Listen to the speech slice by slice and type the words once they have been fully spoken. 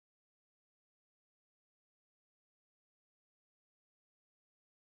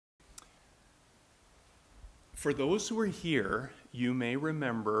For those who are here, you may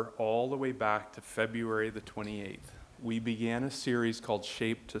remember all the way back to February the 28th, we began a series called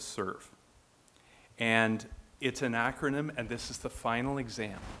Shape to Serve. And it's an acronym, and this is the final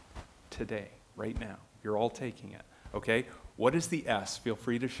exam today, right now. You're all taking it, okay? What is the S? Feel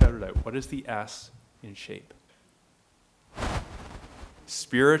free to shout it out. What is the S in shape?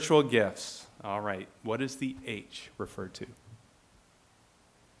 Spiritual gifts. All right. What is the H referred to?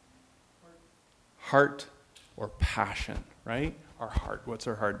 Heart or passion, right? Our heart. What's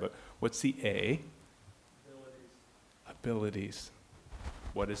our heart about? What's the A? Abilities.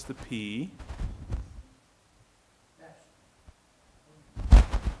 What is the P?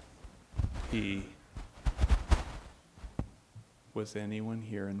 P. Was anyone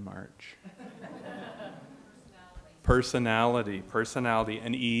here in March? Personality.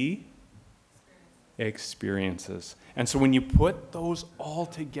 And E? Experiences. And so when you put those all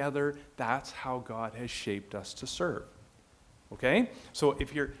together, that's how God has shaped us to serve. Okay? So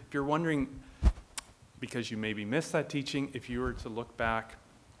if you're wondering, because you maybe missed that teaching, if you were to look back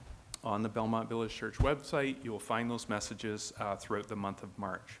on the Belmont Village Church website, you will find those messages throughout the month of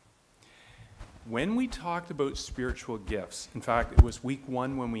March. When we talked about spiritual gifts, in fact, it was week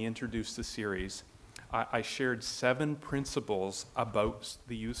 1 when we introduced the series, I shared 7 principles about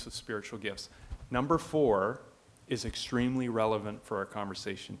the use of spiritual gifts. Number 4 is extremely relevant for our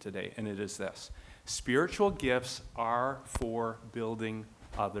conversation today, and it is this. Spiritual gifts are for building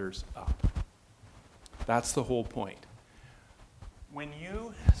others up. That's the whole point. When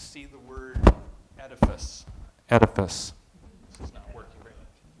you see the word edifice, this is not working very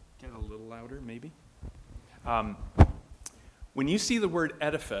much. Get a little louder, maybe. When you see the word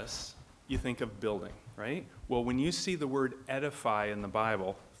edifice, you think of building, right? Well, when you see the word edify in the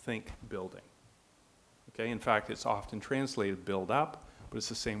Bible, think building. Okay, in fact, it's often translated build up, but it's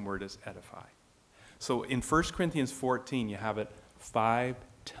the same word as edify. So in 1 Corinthians 14, you have it 5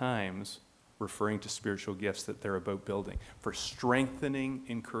 times referring to spiritual gifts that they're about building. For strengthening,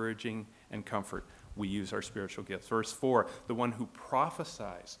 encouraging, and comfort, we use our spiritual gifts. Verse 4, the one who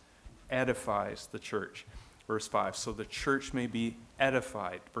prophesies edifies the church. Verse 5, so the church may be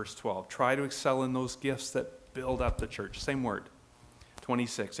edified. Verse 12, try to excel in those gifts that build up the church. Same word.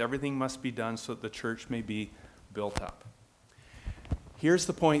 26, everything must be done so that the church may be built up. Here's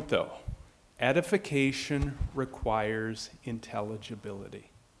the point, though. Edification requires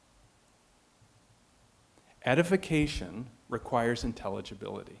intelligibility. Edification requires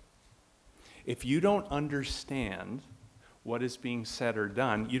intelligibility. If you don't understand what is being said or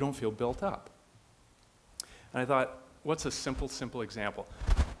done, you don't feel built up. And I thought, what's a simple example?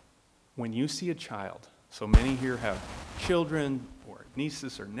 When you see a child, so many here have children or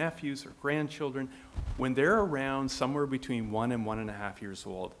nieces or nephews or grandchildren, when they're around somewhere between 1 and 1.5 years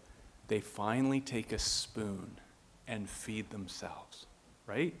old, they finally take a spoon and feed themselves,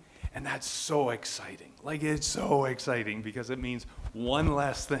 right? And that's so exciting. Like, it's so exciting because it means one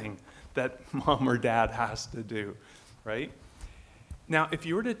less thing that mom or dad has to do, right? Now, if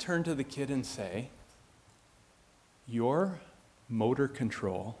you were to turn to the kid and say, your motor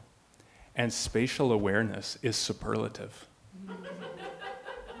control and spatial awareness is superlative,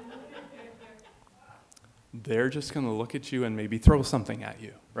 they're just going to look at you and maybe throw something at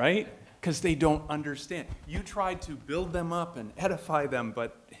you, right? Because they don't understand. You tried to build them up and edify them,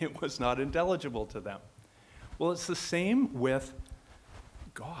 but it was not intelligible to them. Well, it's the same with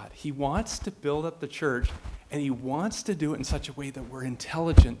God. He wants to build up the church, and he wants to do it in such a way that we're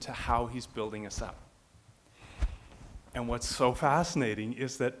intelligent to how he's building us up. And what's so fascinating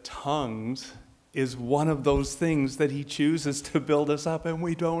is that tongues is one of those things that he chooses to build us up, and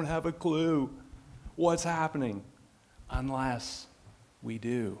we don't have a clue what's happening unless we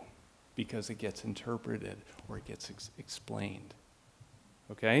do, because it gets interpreted or it gets explained.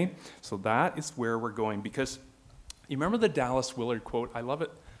 Okay? So that is where we're going, because you remember the Dallas Willard quote? I love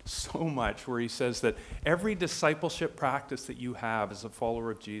it so much, where he says that every discipleship practice that you have as a follower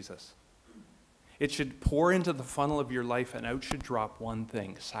of Jesus, it should pour into the funnel of your life, and out should drop one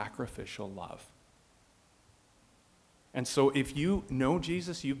thing: sacrificial love. And so if you know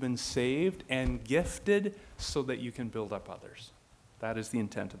Jesus, you've been saved and gifted so that you can build up others. That is the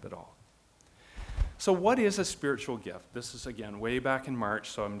intent of it all. So what is a spiritual gift? This is, again, way back in March,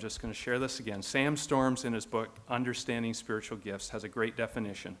 so I'm just going to share this again. Sam Storms, in his book, Understanding Spiritual Gifts, has a great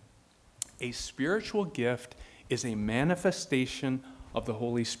definition. A spiritual gift is a manifestation of the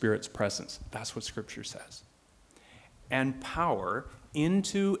Holy Spirit's presence. That's what Scripture says. And power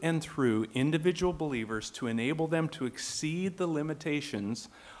into and through individual believers to enable them to exceed the limitations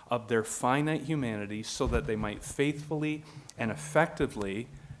of their finite humanity so that they might faithfully and effectively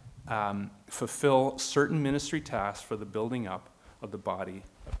fulfill certain ministry tasks for the building up of the body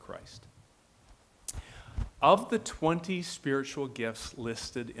of Christ. Of the 20 spiritual gifts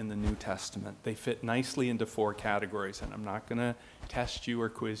listed in the New Testament, they fit nicely into 4 categories, and I'm not going to test you or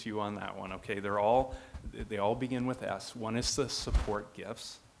quiz you on that one, okay? They all begin with S. One is the support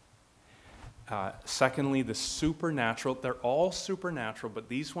gifts. Secondly, the supernatural. They're all supernatural, but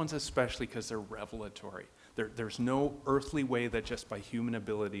these ones especially because they're revelatory. There's no earthly way that just by human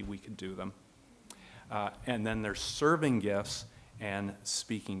ability we could do them. And then there's serving gifts and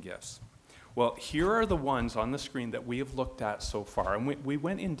speaking gifts. Well, here are the ones on the screen that we have looked at so far, and we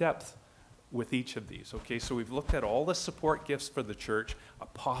went in depth with each of these, okay? So we've looked at all the support gifts for the church,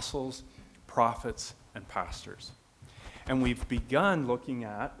 apostles, prophets, and pastors. And we've begun looking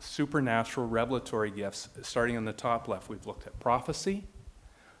at supernatural revelatory gifts, starting on the top left. We've looked at prophecy,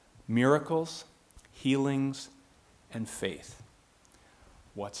 miracles, healings, and faith.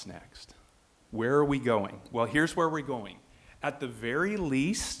 What's next? Where are we going? Well, here's where we're going. At the very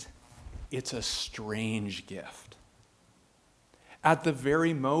least, it's a strange gift. At the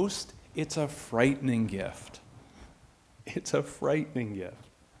very most, it's a frightening gift. It's a frightening gift.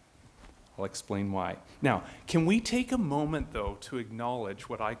 I'll explain why. Now, can we take a moment, though, to acknowledge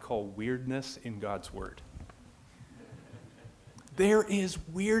what I call weirdness in God's Word? There is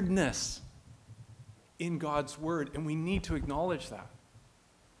weirdness in God's Word, and we need to acknowledge that.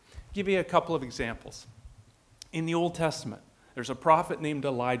 I'll give you a couple of examples. In the Old Testament, there's a prophet named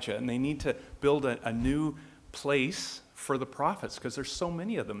Elijah, and they need to build a new place for the prophets because there's so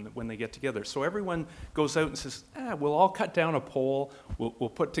many of them when they get together. So everyone goes out and says, we'll all cut down a pole, we'll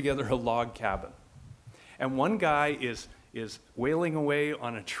put together a log cabin. And one guy is wailing away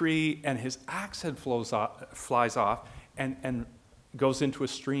on a tree, and his axe head flies off and goes into a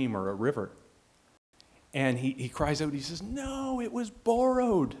stream or a river. And he cries out, he says, "No, it was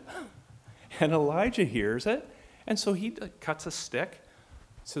borrowed." And Elijah hears it, and so he cuts a stick,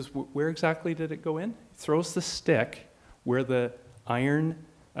 says, "Where exactly did it go in?" He throws the stick where the iron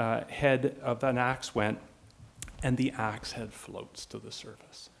head of an axe went, and the axe head floats to the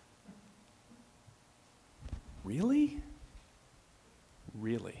surface. Really?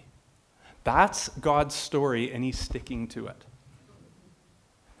 Really? That's God's story, and he's sticking to it.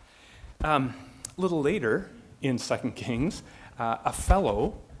 A little later in 2 Kings, a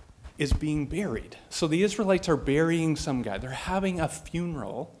fellow is being buried. So the Israelites are burying some guy. They're having a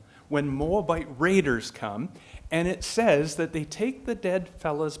funeral when Moabite raiders come, and it says that they take the dead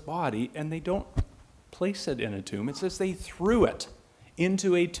fella's body and they don't place it in a tomb. It says they threw it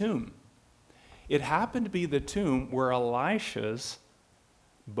into a tomb. It happened to be the tomb where Elisha's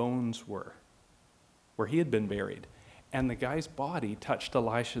bones were, where he had been buried. And the guy's body touched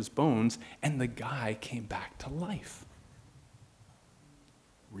Elisha's bones, and the guy came back to life.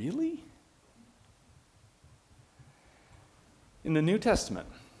 Really? In the New Testament,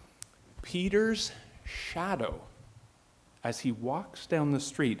 Peter's shadow, as he walks down the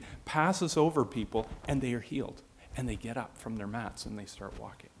street, passes over people, and they are healed. And they get up from their mats, and they start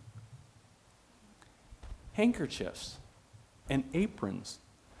walking. Handkerchiefs and aprons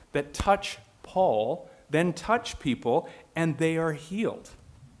that touch Paul then touch people, and they are healed.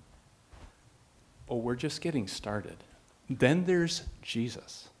 Oh, we're just getting started. Then there's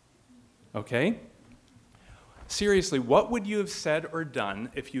Jesus. Okay? Seriously, what would you have said or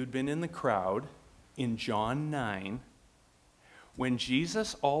done if you had been in the crowd in John 9 when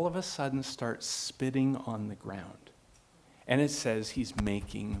Jesus all of a sudden starts spitting on the ground? And it says he's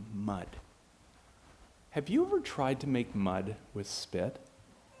making mud. Have you ever tried to make mud with spit?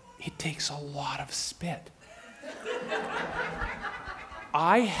 It takes a lot of spit.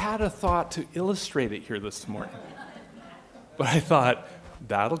 I had a thought to illustrate it here this morning. But I thought,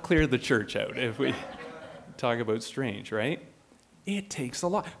 that'll clear the church out if we talk about strange, right? It takes a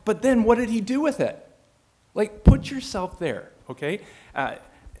lot. But then what did he do with it? Like, put yourself there, okay?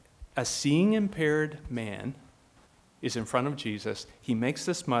 A seeing impaired man is in front of Jesus. He makes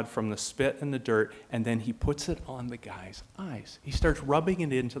this mud from the spit and the dirt, and then he puts it on the guy's eyes. He starts rubbing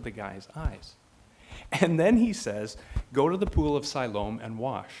it into the guy's eyes. And then he says, "Go to the pool of Siloam and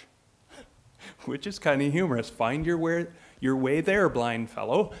wash," which is kind of humorous. Find your way there, blind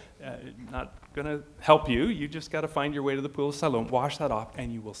fellow. Not going to help you. You just got to find your way to the pool of Siloam, wash that off,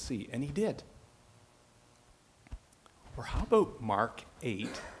 and you will see. And he did. Or how about Mark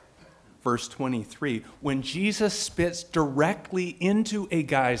 8? Verse 23, when Jesus spits directly into a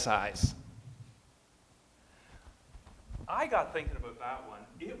guy's eyes. I got thinking about that one.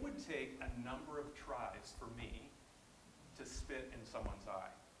 It would take a number of tries for me to spit in someone's eye.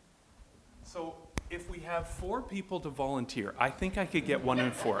 So If we have 4 people to volunteer, I think I could get 1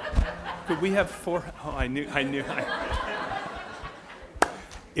 in 4. Could we have 4? Oh, I knew.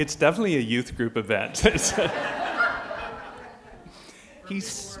 It's definitely a youth group event.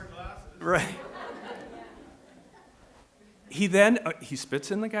 He's right. He then he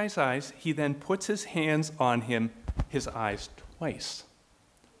spits in the guy's eyes. He then puts his hands on his eyes twice.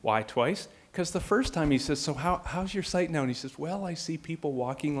 Why twice? Because the first time he says, "So how's your sight now?" And he says, "Well, I see people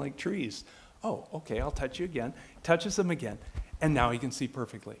walking like trees." "Oh, okay, I'll touch you again." Touches him again, and now he can see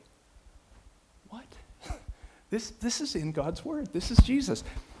perfectly. What? This is in God's word. This is Jesus.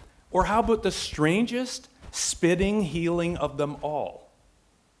 Or how about the strangest spitting healing of them all?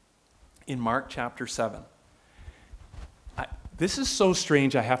 In Mark chapter 7. This is so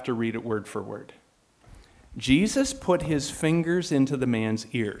strange I have to read it word for word. Jesus put his fingers into the man's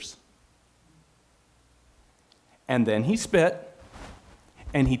ears. And then he spit,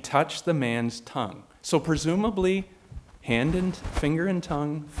 and he touched the man's tongue. So presumably, hand and finger and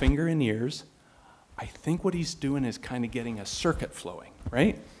tongue, finger and ears. I think what he's doing is kind of getting a circuit flowing,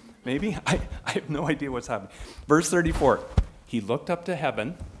 right? Maybe? I have no idea what's happening. Verse 34, he looked up to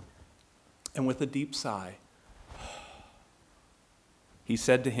heaven, and with a deep sigh, he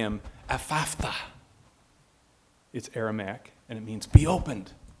said to him, "Ephphatha." It's Aramaic, and it means be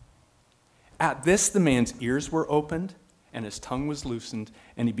opened. At this, the man's ears were opened, and his tongue was loosened,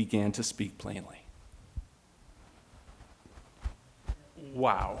 and he began to speak plainly.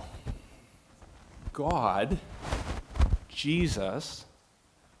 Wow. God, Jesus,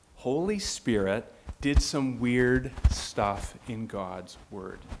 Holy Spirit did some weird stuff in God's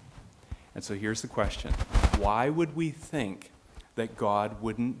word. And so here's the question. Why would we think that God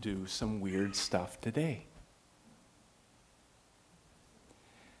wouldn't do some weird stuff today?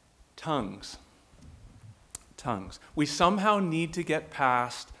 Tongues. We somehow need to get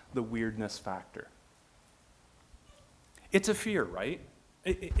past the weirdness factor. It's a fear, right?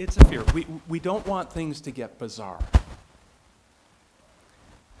 It's a fear. We don't want things to get bizarre.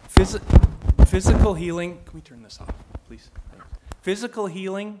 Physical healing. Can we turn this off, please? Physical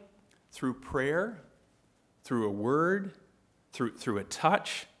healing through prayer, through a word, through a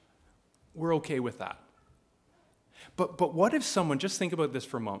touch. We're okay with that. But what if someone, just think about this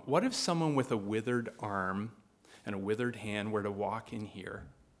for a moment, what if someone with a withered arm and a withered hand were to walk in here,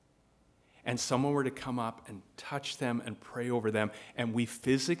 and someone were to come up and touch them and pray over them, and we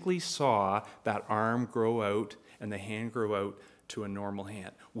physically saw that arm grow out and the hand grow out to a normal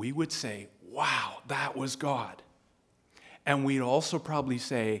hand? We would say, wow, that was God. And we'd also probably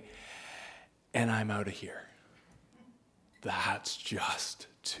say, and I'm out of here. That's just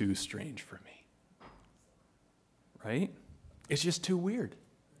too strange for me. Right? It's just too weird.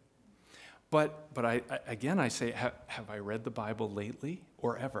 But I say, have I read the Bible lately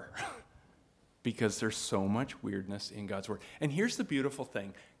or ever? Because there's so much weirdness in God's word. And here's the beautiful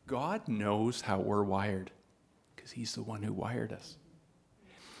thing. God knows how we're wired because he's the one who wired us.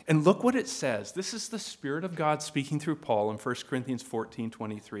 And look what it says. This is the Spirit of God speaking through Paul in 1 Corinthians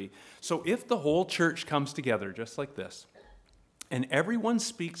 14:23. So if the whole church comes together just like this, and everyone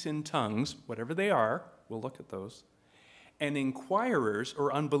speaks in tongues, whatever they are, we'll look at those, and inquirers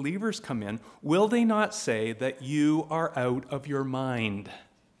or unbelievers come in, will they not say that you are out of your mind?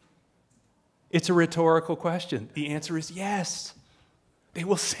 It's a rhetorical question. The answer is yes. They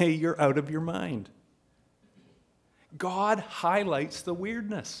will say you're out of your mind. God highlights the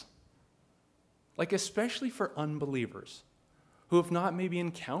weirdness, like especially for unbelievers who have not maybe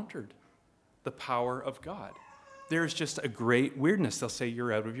encountered the power of God. There's just a great weirdness. They'll say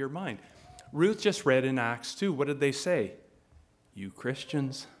you're out of your mind. Ruth just read in Acts 2. What did they say? You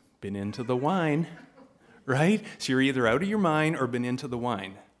Christians, been into the wine, right? So you're either out of your mind or been into the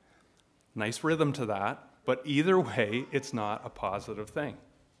wine. Nice rhythm to that, but either way, it's not a positive thing.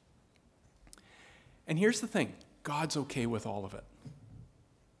 And here's the thing. God's okay with all of it.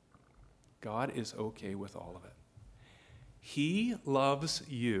 God is okay with all of it. He loves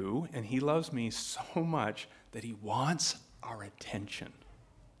you and he loves me so much that he wants our attention.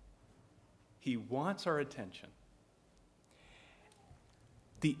 He wants our attention.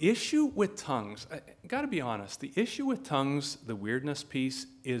 The issue with tongues, I got to be honest, the issue with tongues, the weirdness piece,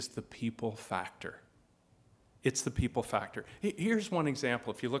 is the people factor. It's the people factor. Here's one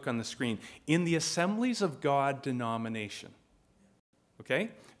example, if you look on the screen. In the Assemblies of God denomination, okay,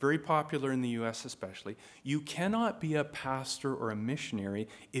 very popular in the U.S. especially, you cannot be a pastor or a missionary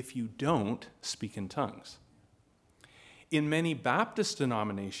if you don't speak in tongues. In many Baptist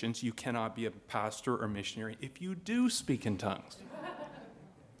denominations, you cannot be a pastor or missionary if you do speak in tongues.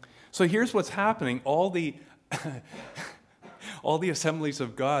 So here's what's happening. All the All the Assemblies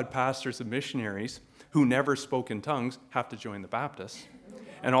of God, pastors and missionaries who never spoke in tongues have to join the Baptists.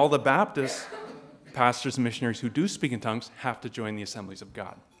 And all the Baptist pastors and missionaries who do speak in tongues have to join the Assemblies of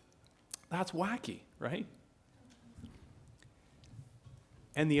God. That's wacky, right?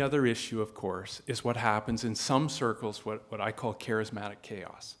 And the other issue, of course, is what happens in some circles, what I call charismatic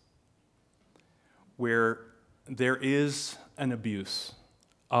chaos, where there is an abuse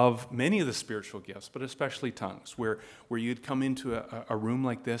of many of the spiritual gifts, but especially tongues, where you'd come into a room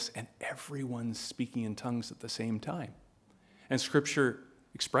like this and everyone's speaking in tongues at the same time. And Scripture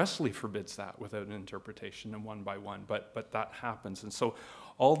expressly forbids that without an interpretation and one by one, but that happens. And so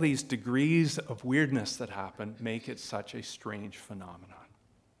all these degrees of weirdness that happen make it such a strange phenomenon.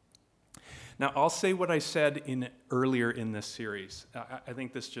 Now, I'll say what I said earlier in this series. I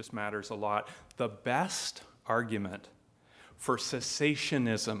think this just matters a lot. The best argument for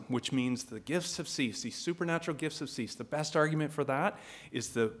cessationism, which means the gifts have ceased, these supernatural gifts have ceased, the best argument for that is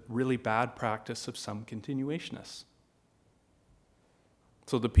the really bad practice of some continuationists.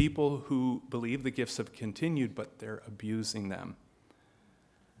 So the people who believe the gifts have continued, but they're abusing them.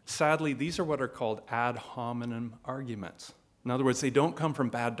 Sadly, these are what are called ad hominem arguments. In other words, they don't come from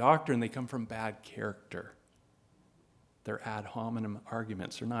bad doctrine, they come from bad character. They're ad hominem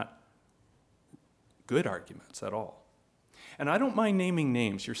arguments. They're not good arguments at all. And I don't mind naming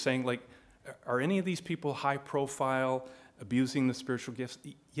names. You're saying, like, are any of these people high profile, abusing the spiritual gifts?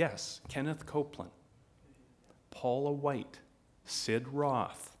 Yes. Kenneth Copeland, Paula White, Sid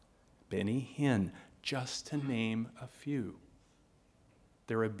Roth, Benny Hinn, just to name a few.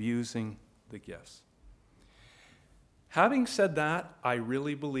 They're abusing the gifts. Having said that, I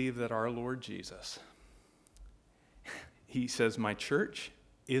really believe that our Lord Jesus, he says, my church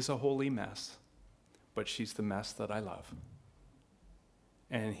is a holy mess, but she's the mess that I love.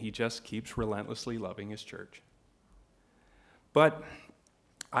 And he just keeps relentlessly loving his church. But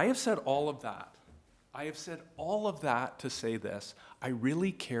I have said all of that. I have said all of that to say this. I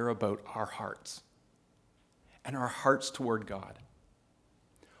really care about our hearts and our hearts toward God.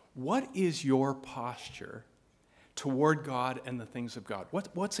 What is your posture toward God and the things of God?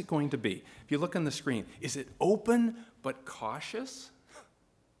 What's it going to be? If you look on the screen, is it open but cautious?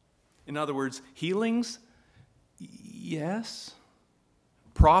 In other words, healings? Yes.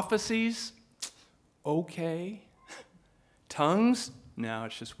 Prophecies? Okay. Tongues? No,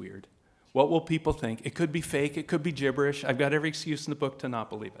 it's just weird. What will people think? It could be fake. It could be gibberish. I've got every excuse in the book to not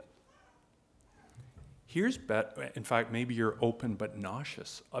believe it. In fact, maybe you're open but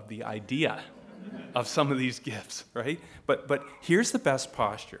nauseous of the idea of some of these gifts, right? But here's the best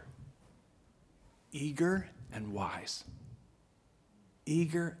posture. Eager and wise.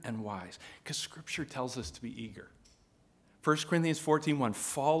 Eager and wise. Because Scripture tells us to be eager. 1 Corinthians 14:1,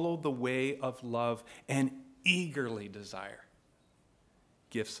 follow the way of love and eagerly desire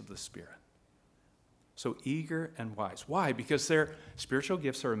gifts of the Spirit. So eager and wise. Why? Because their spiritual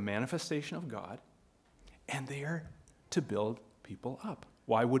gifts are a manifestation of God, and they are to build people up.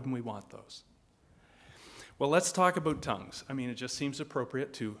 Why wouldn't we want those? Well, let's talk about tongues. I mean, it just seems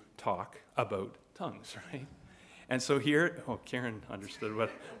appropriate to talk about tongues, right? And so here, Karen understood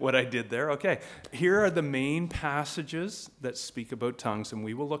what I did there. Okay, here are the main passages that speak about tongues, and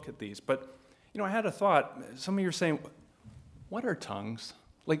we will look at these. But, I had a thought. Some of you are saying, what are tongues?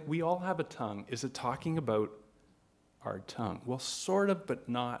 Like, we all have a tongue. Is it talking about our tongue? Well, sort of, but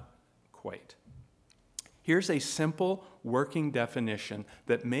not quite. Here's a simple working definition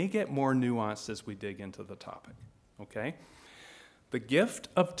that may get more nuanced as we dig into the topic, okay? The gift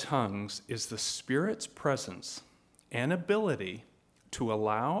of tongues is the Spirit's presence and ability to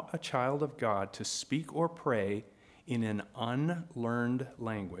allow a child of God to speak or pray in an unlearned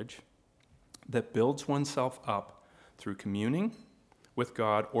language that builds oneself up through communing with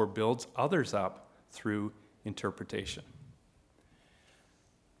God or builds others up through interpretation.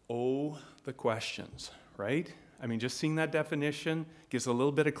 Oh, the questions, right? I mean, just seeing that definition gives a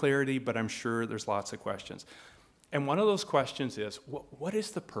little bit of clarity, but I'm sure there's lots of questions. And one of those questions is, what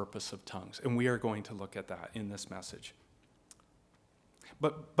is the purpose of tongues? And we are going to look at that in this message.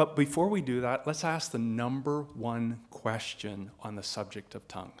 But before we do that, let's ask the number one question on the subject of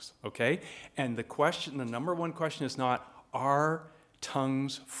tongues, okay? And the number one question is not, are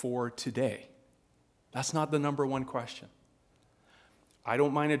tongues for today? That's not the number one question. I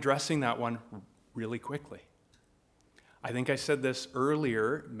don't mind addressing that one really quickly. I think I said this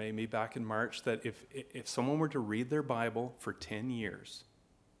earlier, maybe back in March, that if someone were to read their Bible for 10 years,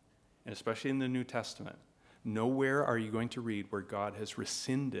 and especially in the New Testament, nowhere are you going to read where God has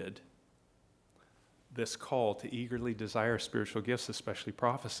rescinded this call to eagerly desire spiritual gifts, especially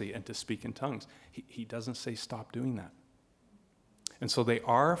prophecy, and to speak in tongues. He doesn't say stop doing that. And so they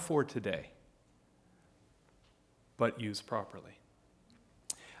are for today, but used properly.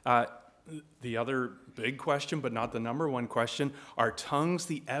 The other big question, but not the number one question, are tongues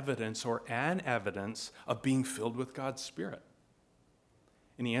the evidence or an evidence of being filled with God's Spirit?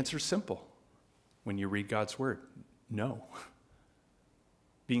 And the answer is simple when you read God's Word. No.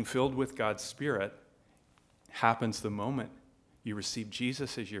 Being filled with God's Spirit happens the moment you receive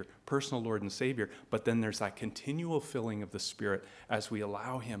Jesus as your personal Lord and Savior, but then there's that continual filling of the Spirit as we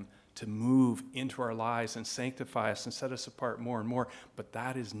allow Him to move into our lives and sanctify us and set us apart more and more. But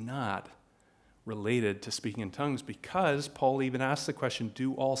that is not related to speaking in tongues, because Paul even asked the question,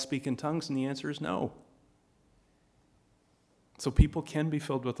 do all speak in tongues? And the answer is no. So people can be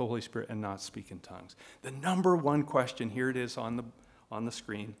filled with the Holy Spirit and not speak in tongues. The number one question, here it is on the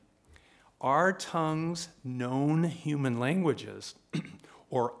screen. Are tongues known human languages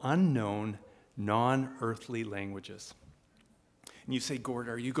or unknown non-earthly languages? And you say, Gord,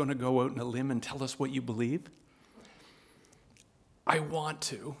 are you going to go out on a limb and tell us what you believe? I want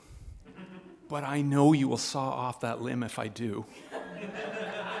to, but I know you will saw off that limb if I do.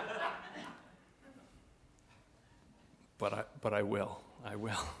 But I will.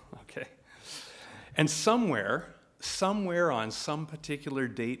 Okay. And somewhere on some particular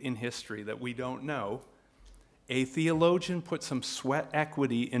date in history that we don't know, a theologian put some sweat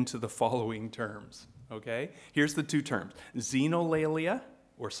equity into the following terms. Okay? Here's the two terms: xenolalia,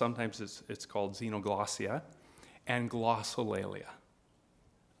 or sometimes it's called xenoglossia, and glossolalia.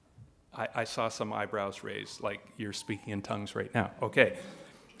 I saw some eyebrows raised, like you're speaking in tongues right now. Okay.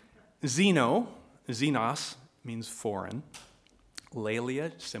 Xenos means foreign.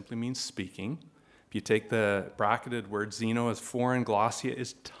 Lalia simply means speaking. If you take the bracketed word, xeno is foreign, glossia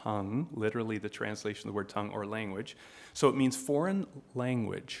is tongue, literally the translation of the word tongue or language. So it means foreign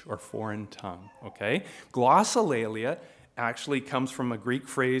language or foreign tongue, okay? Glossolalia actually comes from a Greek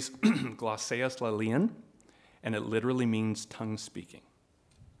phrase, glosseas lalian, and it literally means tongue speaking.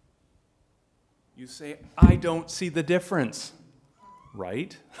 You say, I don't see the difference,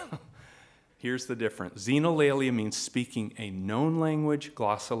 right? Here's the difference. Xenolalia means speaking a known language.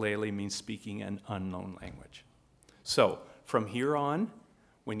 Glossolalia means speaking an unknown language. So from here on,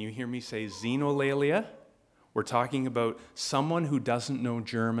 when you hear me say xenolalia, we're talking about someone who doesn't know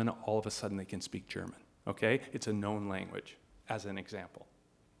German, all of a sudden they can speak German. Okay? It's a known language, as an example.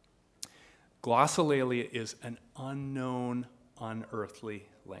 Glossolalia is an unknown, unearthly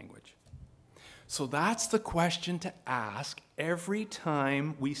language. So that's the question to ask every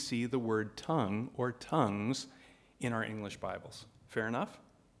time we see the word tongue or tongues in our English Bibles. Fair enough?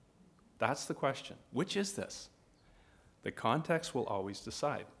 That's the question. Which is this? The context will always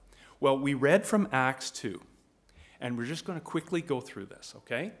decide. Well, we read from Acts 2, and we're just going to quickly go through this,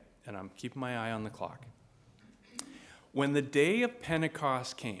 okay? And I'm keeping my eye on the clock. When the day of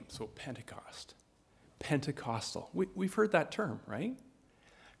Pentecost came, so Pentecost, Pentecostal, we've heard that term, right?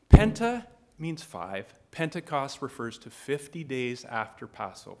 Penta means 5. Pentecost refers to 50 days after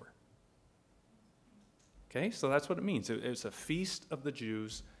Passover. Okay, so that's what it means. It's a feast of the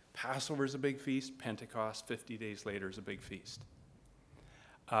Jews. Passover is a big feast. Pentecost, 50 days later, is a big feast.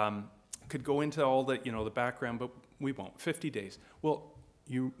 Could go into all the, the background, but we won't. 50 days. Well,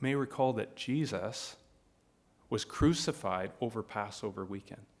 you may recall that Jesus was crucified over Passover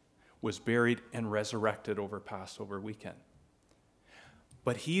weekend, was buried and resurrected over Passover weekend.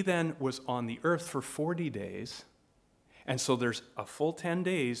 But he then was on the earth for 40 days, and so there's a full 10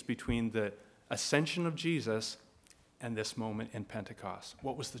 days between the ascension of Jesus and this moment in Pentecost.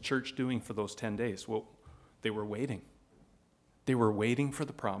 What was the church doing for those 10 days? Well, they were waiting. They were waiting for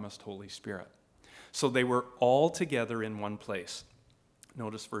the promised Holy Spirit. So they were all together in one place.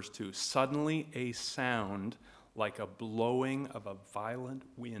 Notice verse 2. Suddenly a sound like a blowing of a violent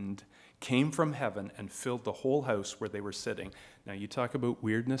wind came from heaven and filled the whole house where they were sitting. Now you talk about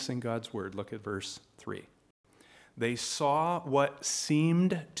weirdness in God's word. Look at verse 3. They saw what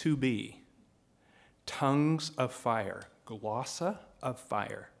seemed to be tongues of fire, glossa of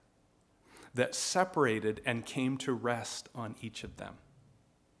fire, that separated and came to rest on each of them.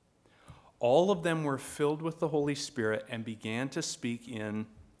 All of them were filled with the Holy Spirit and began to speak in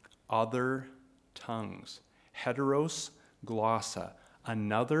other tongues. Heteros glossa,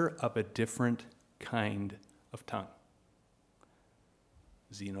 another of a different kind of tongue.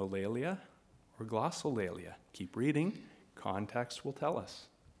 Xenolalia or glossolalia. Keep reading. Context will tell us.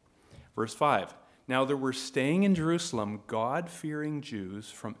 Verse 5. Now there were staying in Jerusalem God-fearing Jews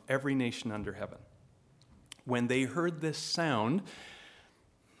from every nation under heaven. When they heard this sound,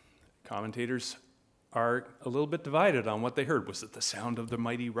 commentators are a little bit divided on what they heard. Was it the sound of the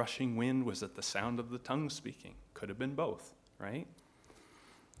mighty rushing wind? Was it the sound of the tongue speaking? Could have been both, right?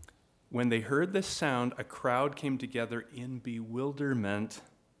 When they heard this sound, a crowd came together in bewilderment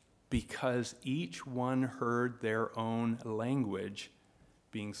because each one heard their own language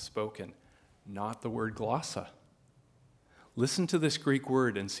being spoken, not the word glossa. Listen to this Greek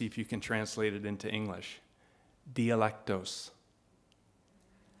word and see if you can translate it into English. Dialectos.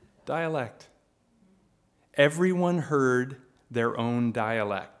 Dialect. Everyone heard their own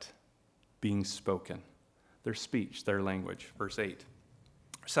dialect being spoken, their speech, their language. Verse 8.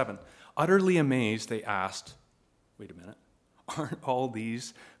 7. Utterly amazed, they asked, wait a minute, aren't all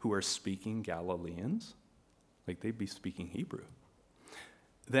these who are speaking Galileans? Like they'd be speaking Hebrew.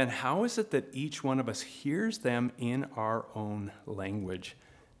 Then how is it that each one of us hears them in our own language,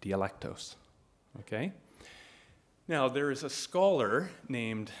 dialectos? Okay? Now, there is a scholar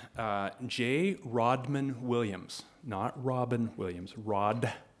named J. Rodman Williams, not Robin Williams,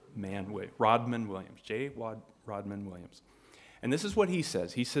 Rodman Williams, J. Rodman Williams. And this is what he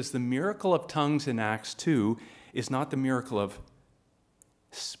says. He says the miracle of tongues in Acts 2 is not the miracle of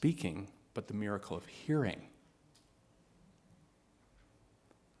speaking, but the miracle of hearing.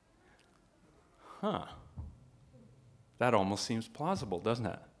 That almost seems plausible, doesn't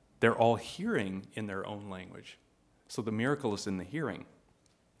it? They're all hearing in their own language. So the miracle is in the hearing.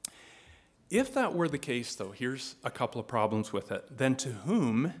 If that were the case, though, here's a couple of problems with it. Then to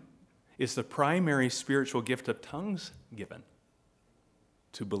whom is the primary spiritual gift of tongues given?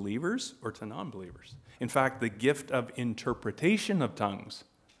 To believers or to non-believers? In fact, the gift of interpretation of tongues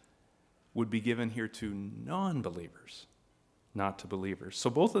would be given here to non-believers, not to believers. So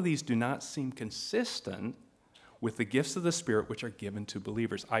both of these do not seem consistent with the gifts of the Spirit which are given to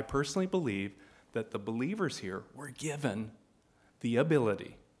believers. I personally believe that the believers here were given the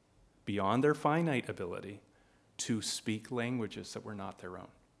ability, beyond their finite ability, to speak languages that were not their own.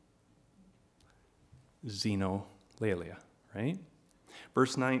 Xenolalia, right?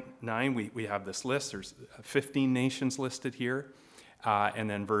 Verse 9, we have this list. There's 15 nations listed here. And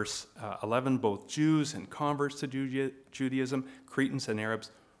then verse 11, both Jews and converts to Judaism, Cretans and Arabs,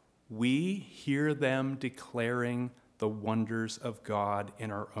 we hear them declaring the wonders of God in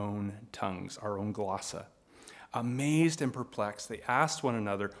our own tongues, our own glossa. Amazed and perplexed, they asked one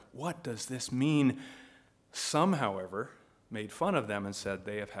another, what does this mean? Some, however, made fun of them and said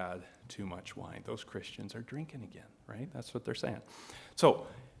they have had too much wine. Those Christians are drinking again, right? That's what they're saying. So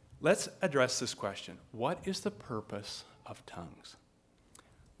let's address this question. What is the purpose of tongues?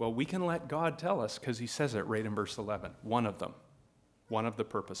 Well, we can let God tell us because he says it right in verse 11. One of them, one of the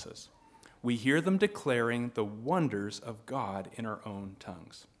purposes. We hear them declaring the wonders of God in our own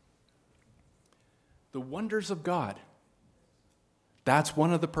tongues. The wonders of God. That's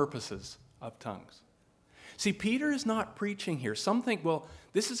one of the purposes of tongues. See, Peter is not preaching here. Some think, well,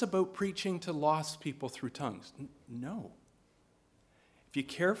 this is about preaching to lost people through tongues. No. If you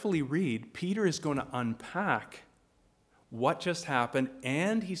carefully read, Peter is going to unpack what just happened,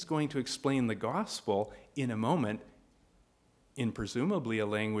 and he's going to explain the gospel in a moment in presumably a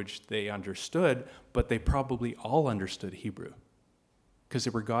language they understood, but they probably all understood Hebrew because they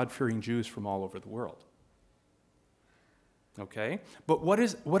were God-fearing Jews from all over the world. Okay? But what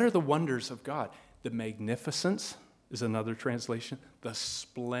are the wonders of God? The magnificence is another translation. The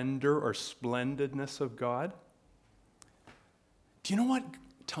splendor or splendidness of God. Do you know what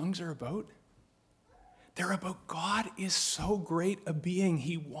tongues are about? They're about God is so great a being,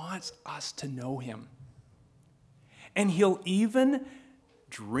 he wants us to know him. And he'll even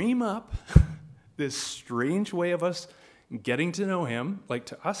dream up this strange way of us getting to know him. Like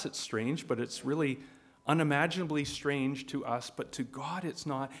to us it's strange, but it's really unimaginably strange to us, but to God it's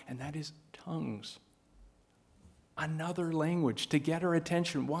not, and that is tongues. Another language to get our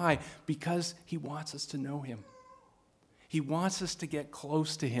attention. Why? Because he wants us to know him. He wants us to get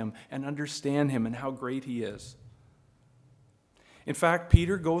close to him and understand him and how great he is. In fact,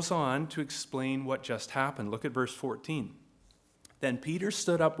 Peter goes on to explain what just happened. Look at verse 14. Then Peter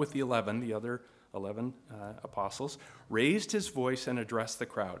stood up with the other 11 apostles, raised his voice and addressed the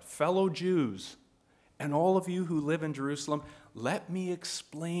crowd. Fellow Jews, and all of you who live in Jerusalem, let me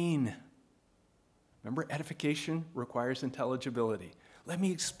explain. Remember, edification requires intelligibility. Let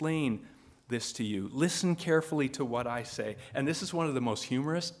me explain this to you. Listen carefully to what I say. And this is one of the most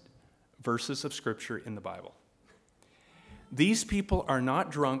humorous verses of Scripture in the Bible. These people are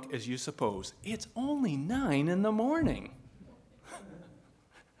not drunk as you suppose. It's only 9 a.m.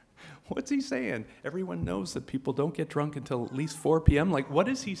 What's he saying? Everyone knows that people don't get drunk until at least 4 p.m. Like, what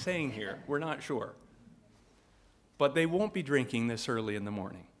is he saying here? We're not sure. But they won't be drinking this early in the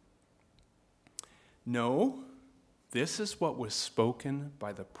morning. No, this is what was spoken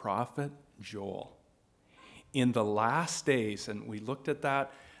by the prophet Joel. In the last days, and we looked at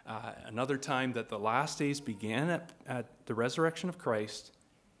that Another time that the last days began at the resurrection of Christ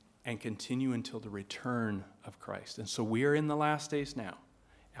and continue until the return of Christ. And so we are in the last days now,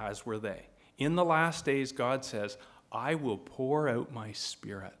 as were they. In the last days, God says, I will pour out my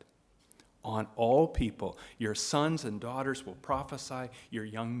Spirit on all people. Your sons and daughters will prophesy. Your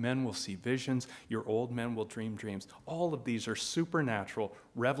young men will see visions. Your old men will dream dreams. All of these are supernatural,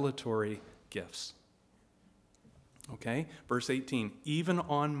 revelatory gifts. Okay, verse 18, even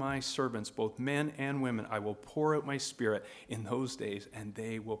on my servants, both men and women, I will pour out my Spirit in those days, and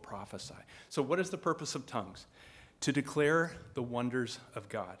they will prophesy. So what is the purpose of tongues? To declare the wonders of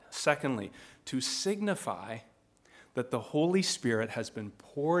God. Secondly, to signify that the Holy Spirit has been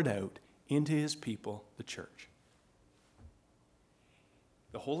poured out into his people, the church.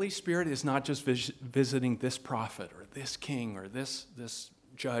 The Holy Spirit is not just visiting this prophet or this king or this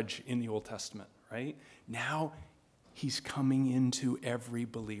judge in the Old Testament, right? Now he's coming into every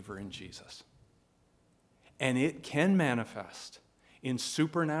believer in Jesus. And it can manifest in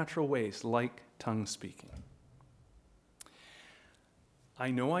supernatural ways like tongue speaking.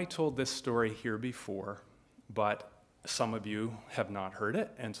 I know I told this story here before, but some of you have not heard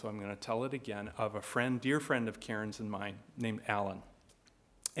it, and so I'm going to tell it again, of a friend, dear friend of Karen's and mine named Alan.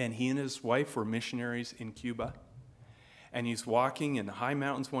 And he and his wife were missionaries in Cuba. And he's walking in the high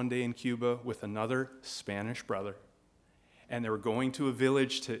mountains one day in Cuba with another Spanish brother. And they were going to a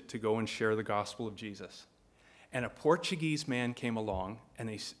village to go and share the gospel of Jesus. And a Portuguese man came along, and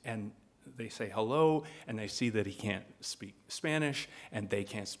they say hello, and they see that he can't speak Spanish, and they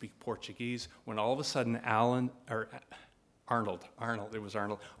can't speak Portuguese, when all of a sudden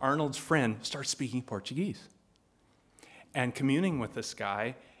Arnold's friend starts speaking Portuguese and communing with this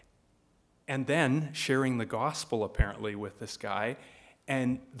guy, and then sharing the gospel apparently with this guy,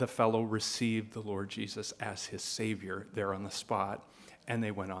 and the fellow received the Lord Jesus as his Savior there on the spot, and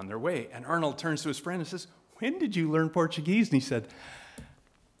they went on their way. And Arnold turns to his friend and says, when did you learn Portuguese? And he said,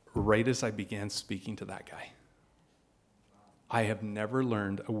 right as I began speaking to that guy. I have never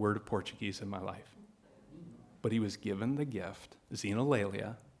learned a word of Portuguese in my life. But he was given the gift,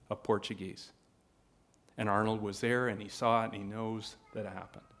 xenolalia, of Portuguese. And Arnold was there, and he saw it, and he knows that it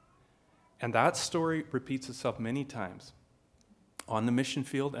happened. And that story repeats itself many times on the mission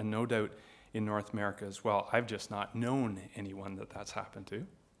field, and no doubt in North America as well. I've just not known anyone that's happened to.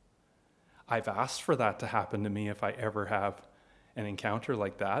 I've asked for that to happen to me if I ever have an encounter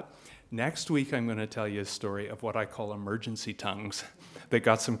like that. Next week, I'm going to tell you a story of what I call emergency tongues that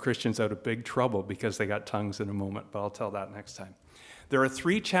got some Christians out of big trouble because they got tongues in a moment, but I'll tell that next time. There are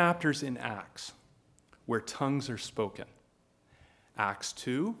 3 chapters in Acts where tongues are spoken. Acts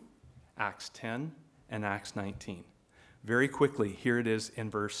 2, Acts 10, and Acts 19. Very quickly, here it is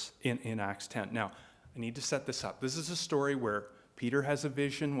in Acts 10. Now, I need to set this up. This is a story where Peter has a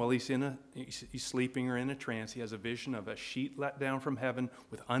vision while he's sleeping or in a trance. He has a vision of a sheet let down from heaven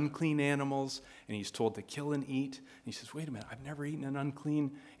with unclean animals, and he's told to kill and eat. And he says, wait a minute, I've never eaten an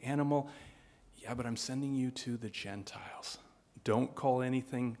unclean animal. Yeah, but I'm sending you to the Gentiles. Don't call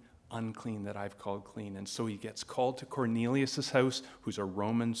anything unclean that I've called clean. And so he gets called to Cornelius' house, who's a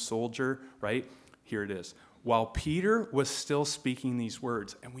Roman soldier, right? Here it is. While Peter was still speaking these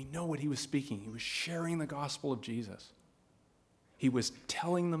words, and we know what he was speaking, he was sharing the gospel of Jesus. He was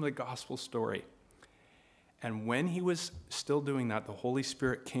telling them the gospel story. And when he was still doing that, the Holy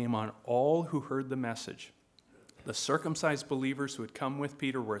Spirit came on all who heard the message. The circumcised believers who had come with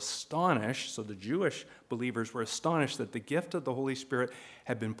Peter were astonished, so the Jewish believers were astonished that the gift of the Holy Spirit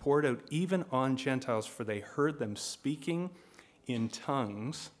had been poured out even on Gentiles, for they heard them speaking in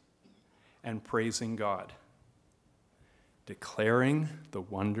tongues and praising God, declaring the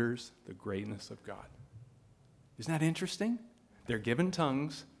wonders, the greatness of God. Isn't that interesting? They're given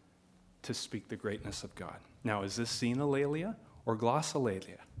tongues to speak the greatness of God. Now, is this xenolalia or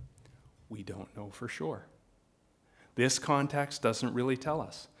glossolalia? We don't know for sure. This context doesn't really tell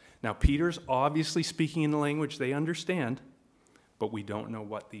us. Now, Peter's obviously speaking in a language they understand, but we don't know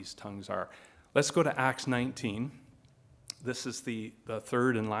what these tongues are. Let's go to Acts 19. This is the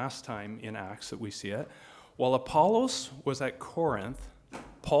third and last time in Acts that we see it. While Apollos was at Corinth,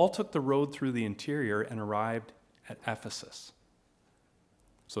 Paul took the road through the interior and arrived at Ephesus.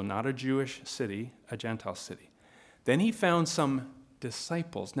 So not a Jewish city, a Gentile city. Then he found some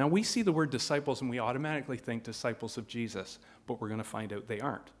disciples. Now we see the word disciples and we automatically think disciples of Jesus, but we're going to find out they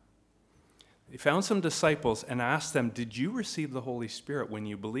aren't. He found some disciples and asked them, did you receive the Holy Spirit when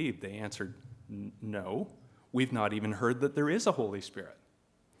you believed? They answered, no, we've not even heard that there is a Holy Spirit.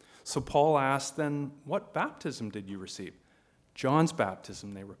 So Paul asked then, what baptism did you receive? John's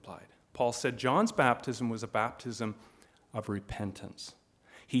baptism, they replied. Paul said John's baptism was a baptism of repentance.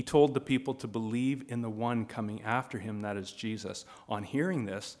 He told the people to believe in the one coming after him, that is Jesus. On hearing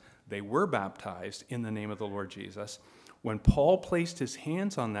this, they were baptized in the name of the Lord Jesus. When Paul placed his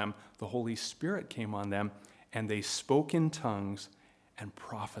hands on them, the Holy Spirit came on them, and they spoke in tongues and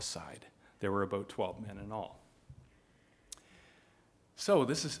prophesied. There were about 12 men in all. So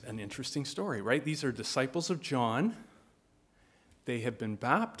this is an interesting story, right? These are disciples of John. They have been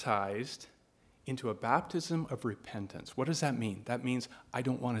baptized into a baptism of repentance. What does that mean? That means I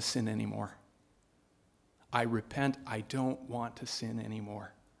don't want to sin anymore. I repent. I don't want to sin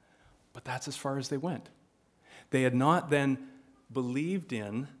anymore. But that's as far as they went. They had not then believed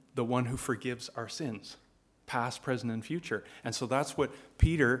in the one who forgives our sins, past, present, and future. And so that's what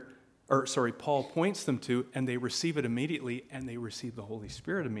Paul points them to, and they receive it immediately, and they receive the Holy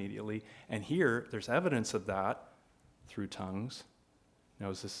Spirit immediately. And here, there's evidence of that through tongues. Now,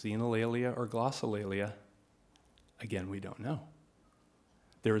 is this xenolalia or glossolalia? Again, we don't know.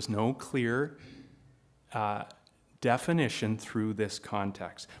 There is no clear definition through this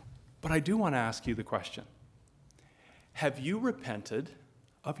context. But I do want to ask you the question. Have you repented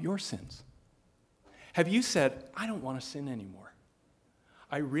of your sins? Have you said, I don't want to sin anymore?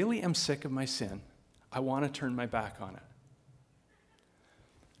 I really am sick of my sin. I want to turn my back on it.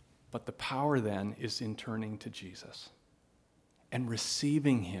 But the power then is in turning to Jesus and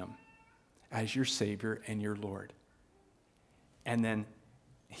receiving him as your Savior and your Lord. And then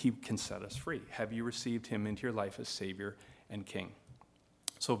he can set us free. Have you received him into your life as Savior and King?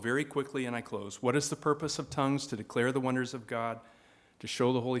 So very quickly, and I close, what is the purpose of tongues? To declare the wonders of God, to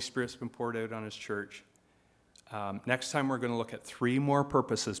show the Holy Spirit's been poured out on his church. Next time we're going to look at 3 more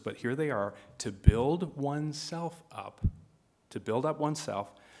purposes, but here they are: to build oneself up, to build up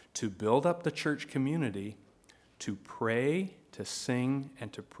oneself, to build up the church community, to pray, to sing,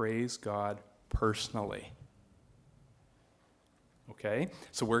 and to praise God personally. Okay?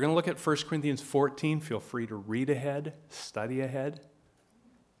 So we're going to look at 1 Corinthians 14. Feel free to read ahead, study ahead,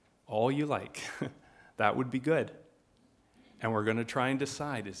 all you like. That would be good. And we're going to try and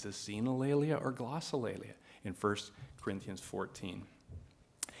decide, is this xenolalia or glossolalia in 1 Corinthians 14.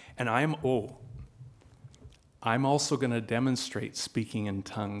 And I'm also going to demonstrate speaking in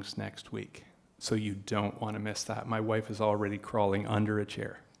tongues next week. So you don't want to miss that. My wife is already crawling under a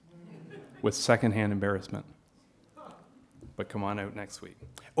chair with secondhand embarrassment. But come on out next week.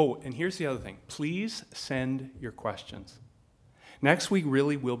 Oh, and here's the other thing. Please send your questions. Next week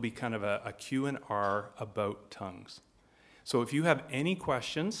really will be kind of a Q&R about tongues. So if you have any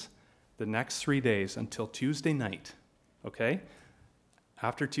questions, the next 3 days until Tuesday night, okay?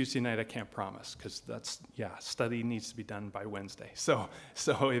 After Tuesday night, I can't promise, because study needs to be done by Wednesday. So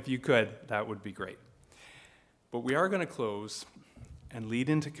if you could, that would be great. But we are going to close and lead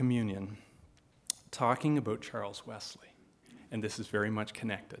into communion talking about Charles Wesley. And this is very much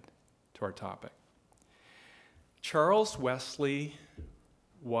connected to our topic. Charles Wesley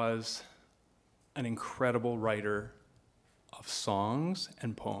was an incredible writer of songs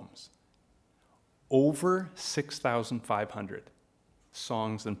and poems. Over 6,500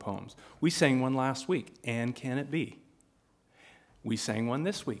 songs and poems. We sang one last week, And Can It Be? We sang one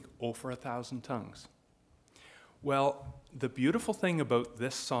this week, Oh, for a Thousand Tongues. Well, the beautiful thing about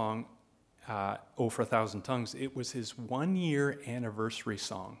this song, Oh, for a Thousand Tongues, it was his 1-year anniversary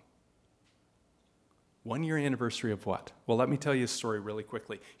song. 1-year anniversary of what? Well, let me tell you a story really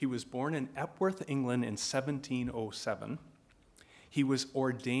quickly. He was born in Epworth, England in 1707. He was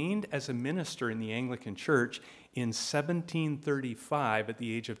ordained as a minister in the Anglican Church in 1735 at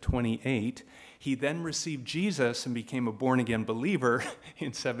the age of 28. He then received Jesus and became a born-again believer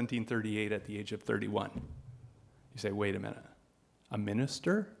in 1738 at the age of 31. You say, wait a minute. A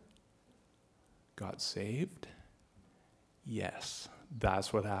minister got saved? Yes,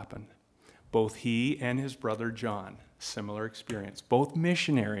 that's what happened. Both he and his brother John, similar experience. Both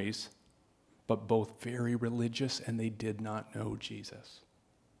missionaries, but both very religious, and they did not know Jesus.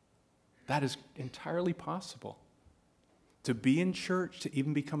 That is entirely possible. To be in church, to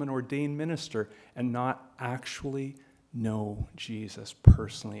even become an ordained minister, and not actually know Jesus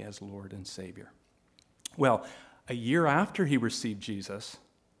personally as Lord and Savior. Well, a year after he received Jesus,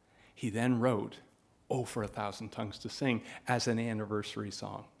 he then wrote, Oh, for a Thousand Tongues to Sing, as an anniversary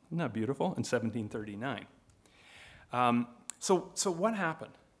song. Isn't that beautiful? In 1739. So what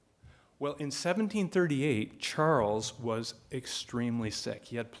happened? Well, in 1738, Charles was extremely sick.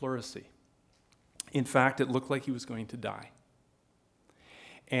 He had pleurisy. In fact, it looked like he was going to die.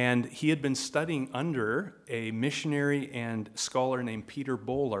 And he had been studying under a missionary and scholar named Peter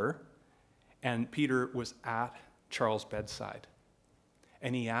Bowler, and Peter was at Charles' bedside.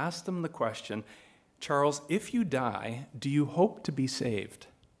 And he asked him the question, Charles, if you die, do you hope to be saved?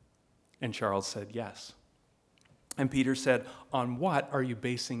 And Charles said, yes. And Peter said, on what are you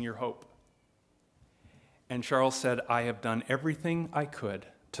basing your hope? And Charles said, I have done everything I could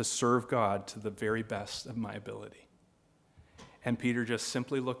to serve God to the very best of my ability. And Peter just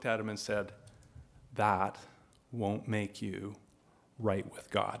simply looked at him and said, that won't make you right with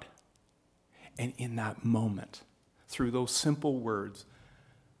God. And in that moment, through those simple words,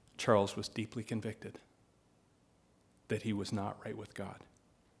 Charles was deeply convicted that he was not right with God.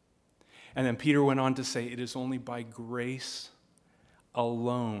 And then Peter went on to say, it is only by grace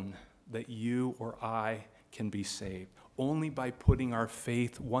alone that you or I can be saved. Only by putting our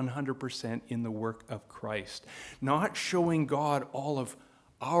faith 100% in the work of Christ. Not showing God all of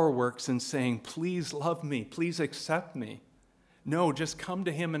our works and saying, please love me, please accept me. No, just come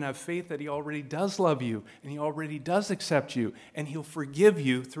to him and have faith that he already does love you and he already does accept you and he'll forgive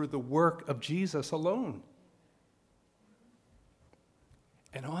you through the work of Jesus alone.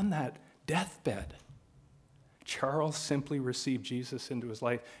 And on that deathbed, Charles simply received Jesus into his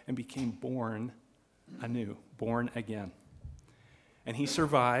life and became born anew, born again. And he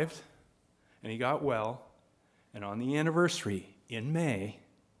survived and he got well. And on the anniversary in May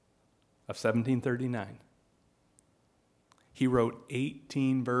of 1739, he wrote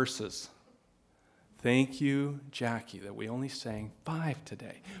 18 verses. Thank you, Jackie, that we only sang 5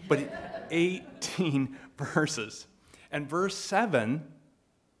 today. But 18 verses. And verse 7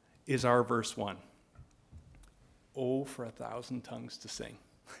 is our verse 1. Oh, for 1,000 tongues to sing.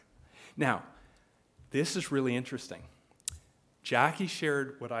 Now, this is really interesting. Jackie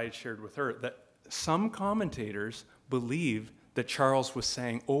shared what I had shared with her, that some commentators believe that Charles was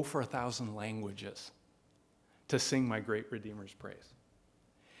saying, oh, for 1,000 languages to sing my great Redeemer's praise.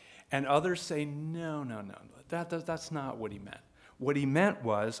 And others say, no, that's not what he meant. What he meant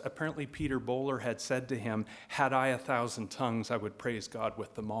was, apparently Peter Bowler had said to him, had I 1,000 tongues, I would praise God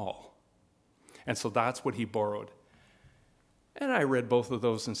with them all. And so that's what he borrowed. And I read both of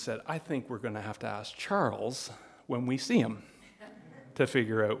those and said, I think we're going to have to ask Charles when we see him to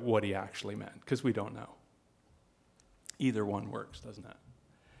figure out what he actually meant, because we don't know. Either one works, doesn't it?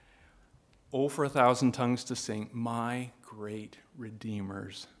 Oh, for 1,000 tongues to sing my great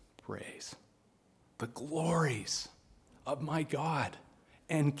Redeemer's praise. The glories of my God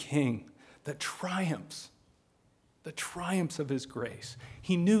and King, the triumphs of his grace.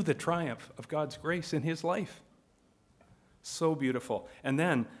 He knew the triumph of God's grace in his life. So beautiful. And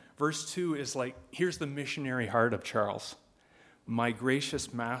then verse 2 is like, here's the missionary heart of Charles. My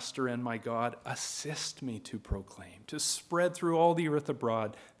gracious master and my God, assist me to proclaim, to spread through all the earth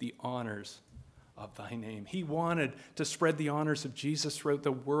abroad the honors of thy name. He wanted to spread the honors of Jesus throughout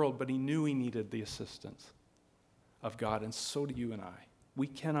the world, but he knew he needed the assistance of God, and so do you and I. We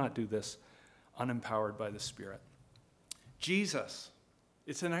cannot do this unempowered by the Spirit. Jesus,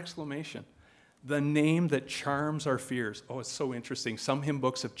 it's an exclamation. The name that charms our fears. Oh, it's so interesting. Some hymn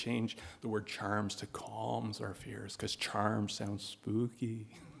books have changed the word charms to calms our fears because charm sounds spooky.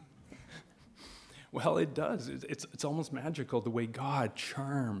 Well, it does. It's almost magical the way God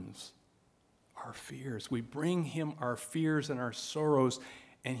charms our fears. We bring him our fears and our sorrows,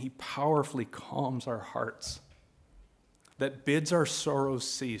 and he powerfully calms our hearts. That bids our sorrows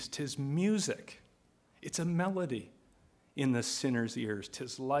cease. 'Tis music. It's a melody in the sinner's ears.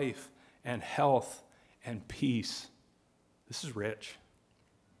 'Tis life and health and peace. This is rich.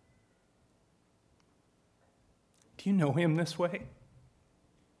 Do you know him this way?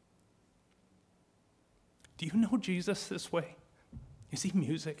 Do you know Jesus this way? Is he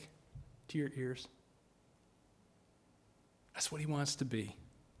music to your ears? That's what he wants to be.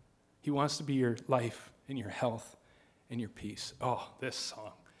 He wants to be your life and your health and your peace. Oh, this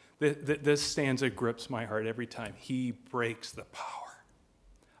song. This stanza grips my heart every time. He breaks the power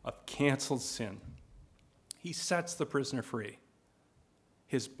of canceled sin. He sets the prisoner free.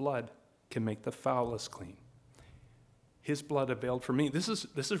 His blood can make the foulest clean. His blood availed for me. This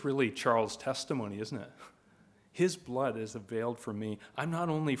is really Charles' testimony, isn't it? His blood is availed for me. I'm not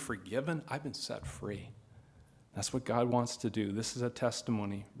only forgiven, I've been set free. That's what God wants to do. This is a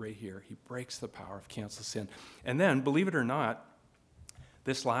testimony right here. He breaks the power of canceled sin. And then, believe it or not,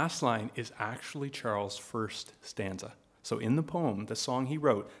 this last line is actually Charles' first stanza. So in the poem, the song he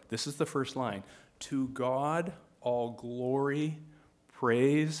wrote, this is the first line. To God all glory,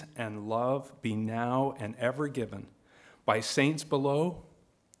 praise, and love be now and ever given by saints below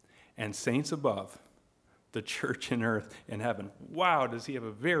and saints above, the church in earth and heaven. Wow, does he have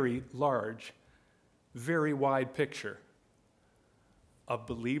a very large, very wide picture of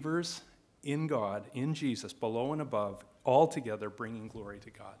believers in God, in Jesus, below and above, all together bringing glory to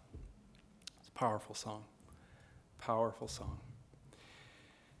God. It's a powerful song. Powerful song.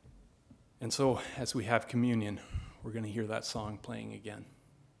 And so as we have communion, we're going to hear that song playing again.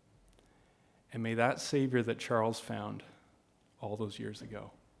 And may that Savior that Charles found all those years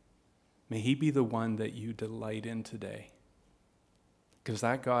ago, may he be the one that you delight in today. Because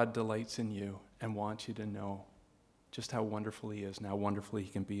that God delights in you and wants you to know just how wonderful he is and how wonderful he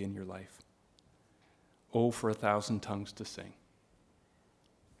can be in your life. Oh, for 1,000 tongues to sing.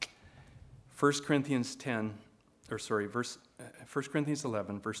 1 Corinthians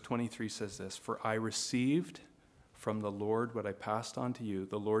 11, verse 23 says this, "For I received from the Lord what I passed on to you.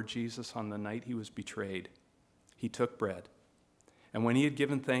 The Lord Jesus, on the night he was betrayed, he took bread. And when he had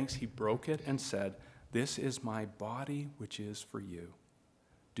given thanks, he broke it and said, 'This is my body, which is for you.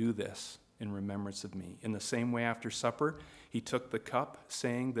 Do this in remembrance of me.' In the same way, after supper, he took the cup,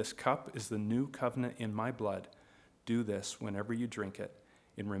 saying, 'This cup is the new covenant in my blood. Do this whenever you drink it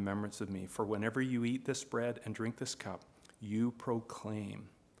in remembrance of me. For whenever you eat this bread and drink this cup, you proclaim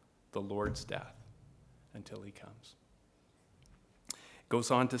the Lord's death until he comes.'" It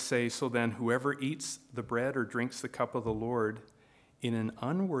goes on to say, "So then, whoever eats the bread or drinks the cup of the Lord in an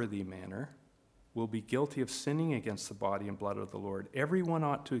unworthy manner will be guilty of sinning against the body and blood of the Lord. Everyone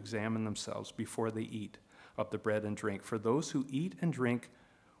ought to examine themselves before they eat of the bread and drink. For those who eat and drink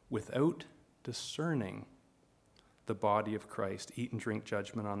without discerning the body of Christ eat and drink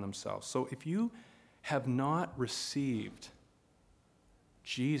judgment on themselves." So if you have not received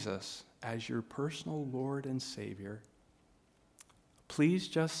Jesus as your personal Lord and Savior, please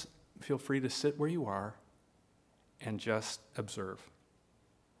just feel free to sit where you are and just observe.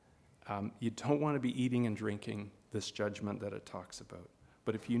 You don't want to be eating and drinking this judgment that it talks about.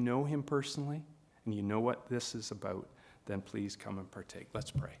 But if you know him personally and you know what this is about, then please come and partake.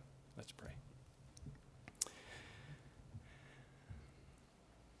 Let's pray. Let's pray.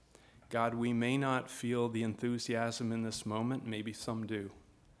 God, we may not feel the enthusiasm in this moment, maybe some do,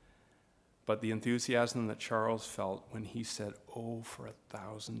 but the enthusiasm that Charles felt when he said, "Oh, for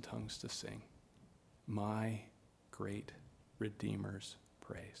 1,000 tongues to sing my great Redeemer's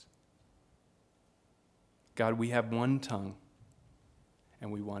praise." God, we have one tongue,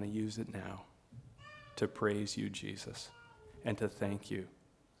 and we want to use it now to praise you, Jesus, and to thank you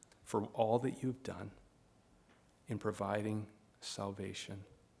for all that you've done in providing salvation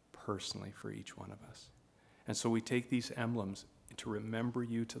personally for each one of us. And so we take these emblems to remember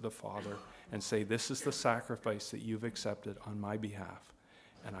you to the Father and say, "This is the sacrifice that you've accepted on my behalf,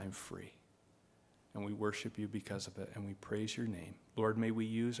 and I'm free." And we worship you because of it, and we praise your name. Lord, may we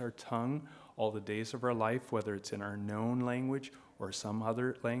use our tongue all the days of our life, whether it's in our known language or some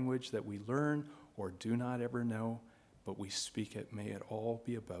other language that we learn or do not ever know, but we speak it. May it all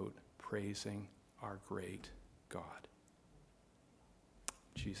be about praising our great God.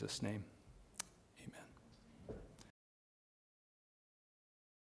 In Jesus' name.